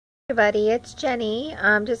Everybody, it's Jenny.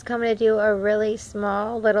 I'm just coming to do a really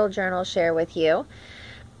small little journal share with you.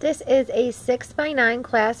 This is a 6x9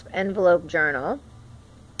 clasp envelope journal.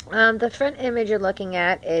 The front image you're looking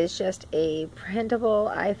at is just a printable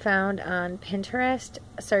I found on Pinterest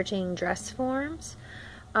searching dress forms.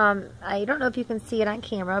 I don't know if you can see it on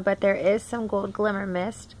camera, but there is some gold glimmer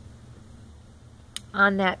mist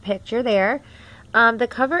on that picture there. The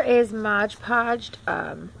cover is decoupaged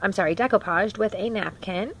with a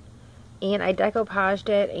napkin. And I decoupaged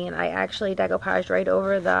it, and I actually decoupaged right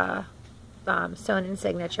over the sewn-in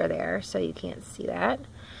signature there, so you can't see that.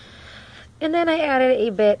 And then I added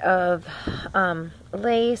a bit of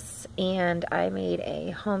lace, and I made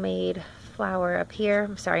a homemade flower up here.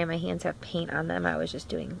 I'm sorry, my hands have paint on them. I was just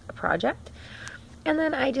doing a project. And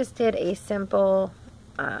then I just did a simple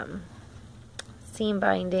seam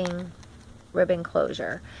binding ribbon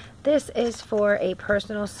closure. This is for a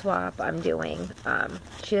personal swap I'm doing.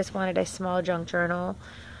 She just wanted a small junk journal,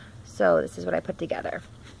 so this is what I put together.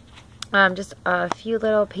 Just a few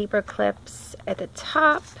little paper clips at the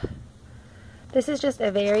top. This is just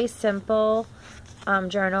a very simple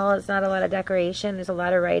journal. It's not a lot of decoration. There's a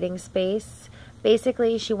lot of writing space.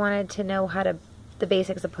 Basically, she wanted to know the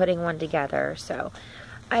basics of putting one together, so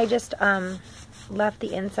I just left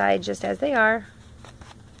the inside just as they are.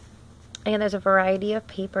 And there's a variety of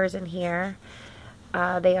papers in here.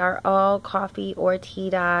 They are all coffee or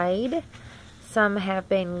tea dyed. Some have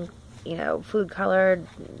been, food colored,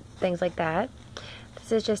 things like that.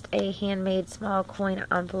 This is just a handmade small coin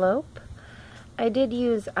envelope. I did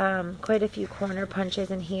use quite a few corner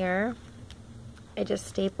punches in here. I just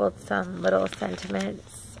stapled some little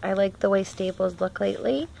sentiments. I like the way staples look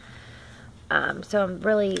lately. So I'm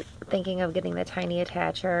really thinking of getting the tiny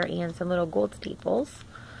attacher and some little gold staples.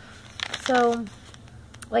 So,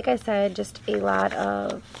 like I said, just a lot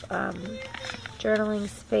of journaling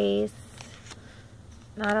space,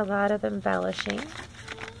 not a lot of embellishing.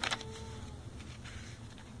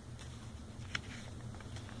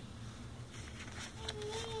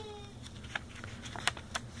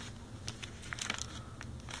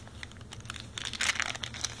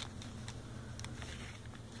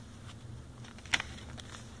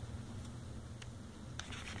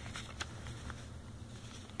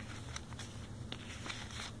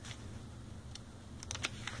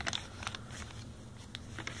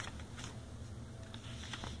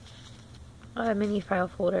 A mini file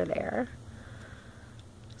folder there,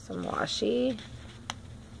 some washi,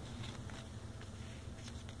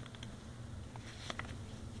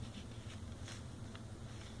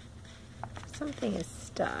 something is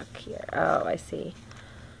stuck here. Oh, I see.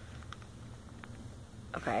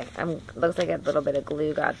 Okay, looks like a little bit of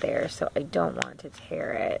glue got there, so I don't want to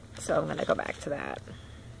tear it, so I'm going to go back to that.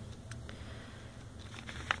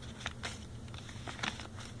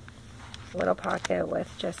 Little pocket with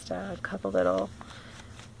just a couple little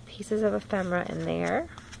pieces of ephemera in there.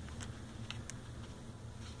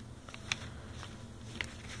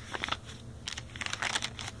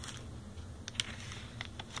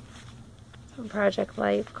 Some Project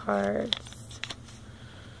Life cards.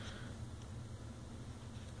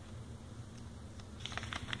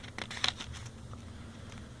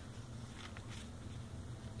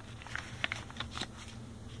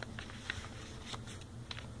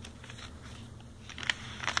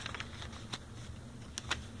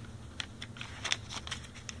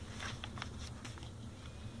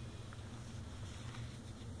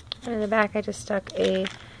 And in the back, I just stuck a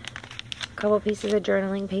couple pieces of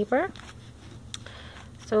journaling paper.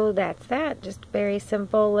 So that's that. Just very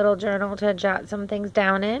simple little journal to jot some things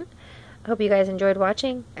down in. I hope you guys enjoyed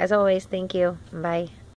watching. As always, thank you. Bye.